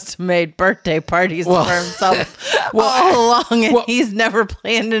had custom-made birthday parties Well, for himself well, all along, and well- he's never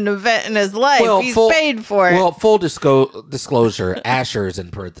planned an event in his life. He's paid for it. Well, full disclosure, Asher is in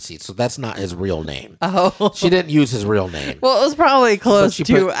parentheses, so that's not his real name. Oh. She didn't use his real name. Well, it was probably close she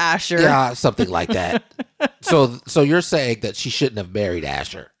to put- Asher. Yeah, something like that. So you're saying that she shouldn't have married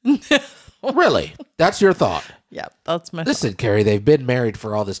Asher? Really? That's your thought? Yep, that's my Listen, Carrie, they've been married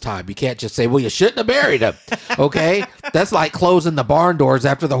for all this time. You can't just say, well, you shouldn't have married him. Okay? That's like closing the barn doors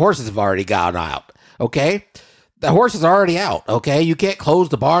after the horses have already gone out. Okay? The horse is already out. Okay? You can't close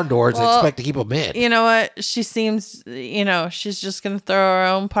the barn doors and Well, expect to keep them in. You know what? She seems, she's just going to throw her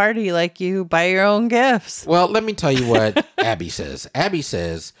own party like you buy your own gifts. Well, let me tell you what Abby says. Abby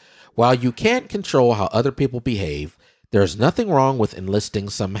says, while you can't control how other people behave, there's nothing wrong with enlisting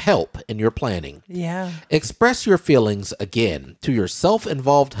some help in your planning. Yeah. Express your feelings again to your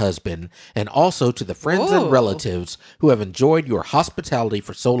self-involved husband and also to the friends Ooh. and relatives who have enjoyed your hospitality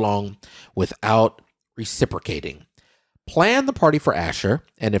for so long without reciprocating. Plan the party for Asher,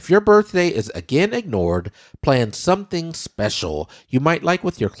 and if your birthday is again ignored, plan something special you might like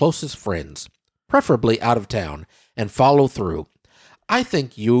with your closest friends, preferably out of town, and follow through. I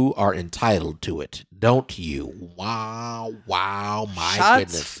think you are entitled to it, don't you? Wow, my Shots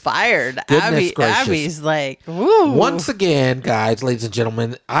goodness. fired. Goodness gracious. Abby's like, woo. Once again, guys, ladies and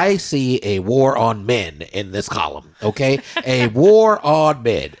gentlemen, I see a war on men in this column, okay? A war on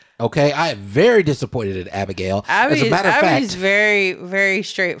men, okay? I am very disappointed in Abigail. As a matter of Abby's fact, very, very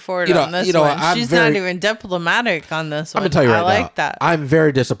straightforward You know- on this you know, one. I'm She's very- not even diplomatic on this I'm one. going to tell you right I like now, that. I'm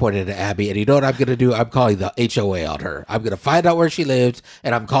very disappointed in Abby, and you know what I'm going to do? I'm calling the HOA on her. I'm going to find out where she lives,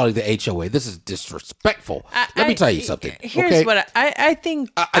 and I'm calling the HOA. This is disrespectful. Let me tell you something, Here's okay? what I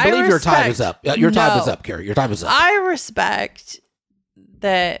think. I believe your time is respect- up. Your time is No. up, Carrie. Your time is up. I respect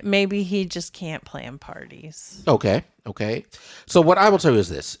that maybe he just can't plan parties. Okay. So what I will tell you is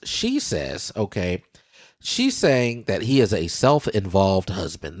this. She says, okay, she's saying that he is a self-involved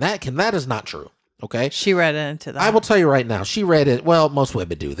husband. That is not true. Okay. She read into that. I will tell you right now. She read it. Well, most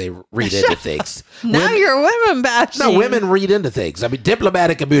women do. They read into things. Now Women- you're women bashing. No, women read into things. I mean,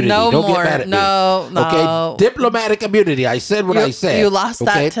 diplomatic immunity. No Don't more. get mad at me. No. Okay, diplomatic immunity. I said what I said. You lost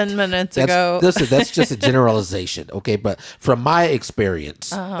okay? that 10 minutes ago. Listen, that's just a generalization. Okay, but from my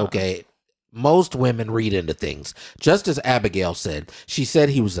experience, Uh-huh. okay, most women read into things. Just as Abigail said, she said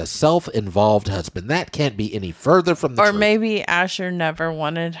he was a self-involved husband. That can't be any further from the Or truth. maybe Asher never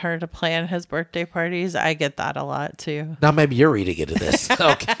wanted her to plan his birthday parties. I get that a lot too. Now maybe you're reading into this.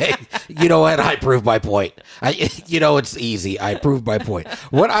 Okay. You know what? I prove my point. It's easy. I prove my point.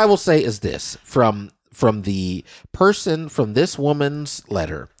 What I will say is this from the person, from this woman's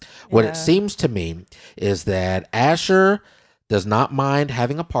letter, what Yeah. it seems to me is that Asher does not mind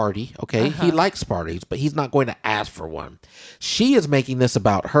having a party. Okay. He likes parties, but he's not going to ask for one. She is making this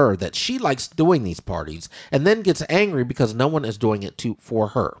about her, that she likes doing these parties and then gets angry because no one is doing it for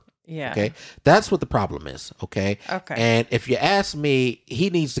her. Yeah. Okay. That's what the problem is. Okay. Okay. And if you ask me, he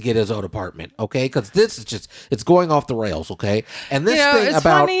needs to get his own apartment. Okay. Because this is just, it's going off the rails. Okay. And this thing it's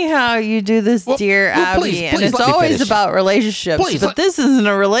about. funny how you do this, Dear Abby, please and it's let me always finish. about relationships, Please but let- this isn't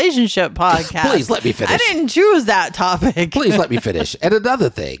a relationship podcast. Please let me finish. I didn't choose that topic. Please let me finish. And another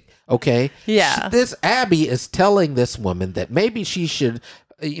thing. Okay. Yeah. This Abby is telling this woman that maybe she should,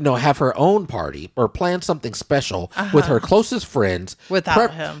 have her own party or plan something special with her closest friends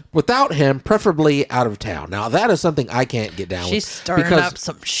Without him. Without him, preferably out of town. Now that is something I can't get down She's with. stirring up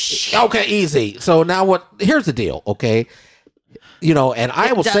some shit. Okay, easy. So now here's the deal, okay? And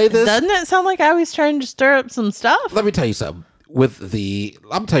I will say this. Doesn't it sound like Abby's trying to stir up some stuff? Let me tell you something.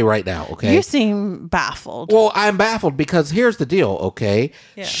 I'm tell you right now, okay? You seem baffled. Well, I'm baffled because here's the deal, okay?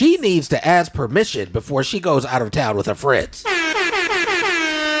 Yes. She needs to ask permission before she goes out of town with her friends.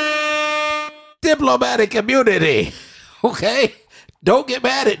 Diplomatic immunity, okay? Don't get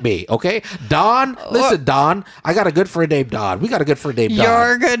mad at me, okay? Don, listen, Don, I got a good friend named Don. We got a good friend named Don.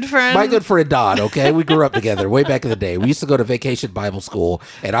 Your good friend? My good friend Don, okay? We grew up together way back in the day. We used to go to vacation Bible school,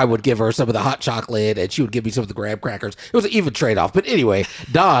 and I would give her some of the hot chocolate, and she would give me some of the graham crackers. It was an even trade-off. But anyway,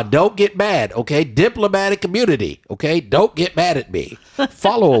 Don, don't get mad, okay? Diplomatic immunity, okay? Don't get mad at me.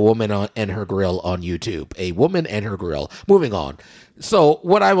 Follow a woman and her grill on YouTube. A woman and her grill. Moving on. So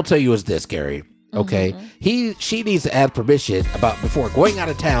what I will tell you is this, Gary. Okay, she needs to ask permission before going out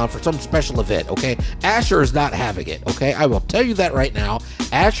of town for some special event. Okay, Asher is not having it. Okay, I will tell you that right now.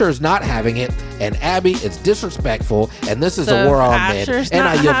 Asher is not having it, and Abby is disrespectful, and this is a war on men. Asher's And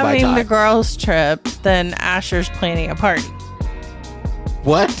I not yield my having time. the girls' trip, then Asher's planning a party.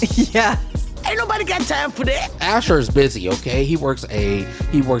 What? Yeah. Ain't nobody got time for that. Asher is busy. Okay, he works a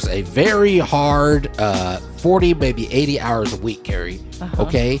very hard 40 maybe 80 hours a week, Carrie.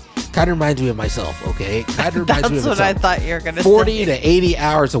 Okay, kind of reminds me of myself. Okay, kind of reminds me of That's myself. what I thought you were going to say. 40 to 80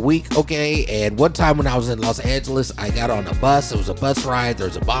 hours a week, okay? And one time when I was in Los Angeles, I got on a bus. It was a bus ride. There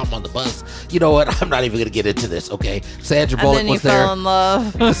was a bomb on the bus. You know what? I'm not even going to get into this, okay? Sandra And Bullock then you was there. fell in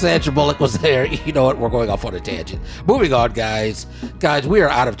love. Sandra Bullock was there. You know what? We're going off on a tangent. Moving on, guys. Guys, we are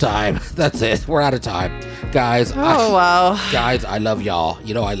out of time. That's it. We're out of time. Guys, Wow. guys, I love y'all.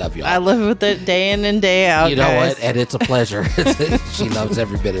 You know I love y'all. I live with it day in and day out, you know guys. what? And it's a pleasure. She loves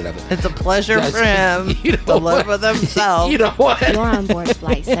every minute of it. It's a pleasure Guys, for him you know to live what? with himself. You know what? You're on board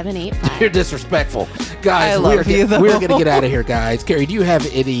flight 785. You're disrespectful. Guys, I love you, though. we're going to get out of here, guys. Carrie, do you have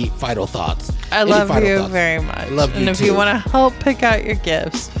any final thoughts? I Any love final you thoughts? very much. love you and if too. you want to help pick out your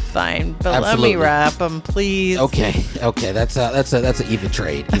gifts, fine. But Absolutely. let me wrap them, please. Okay, that's an even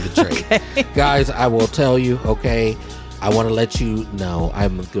trade. Guys, I will tell you, okay, I want to let you know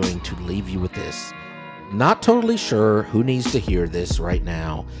I'm going to leave you with this. Not totally sure who needs to hear this right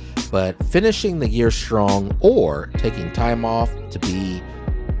now, but finishing the year strong or taking time off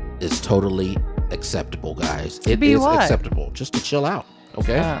is totally acceptable, guys. It be is what? acceptable just to chill out,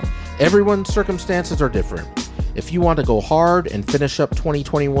 okay? Oh. Everyone's circumstances are different. If you want to go hard and finish up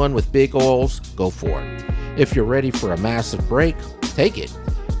 2021 with big goals, go for it. If you're ready for a massive break, take it.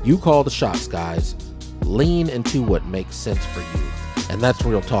 You call the shots, guys. Lean into what makes sense for you. And that's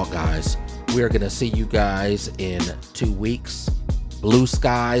real talk, guys. We are going to see you guys in 2 weeks. Blue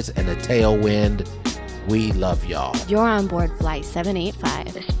skies and a tailwind. We love y'all. You're on board flight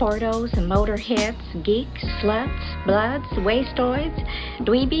 785. The sportos, motorheads, geeks, sluts, bloods, wastoids,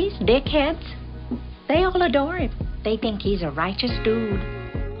 dweebies, dickheads, they all adore him. They think he's a righteous dude.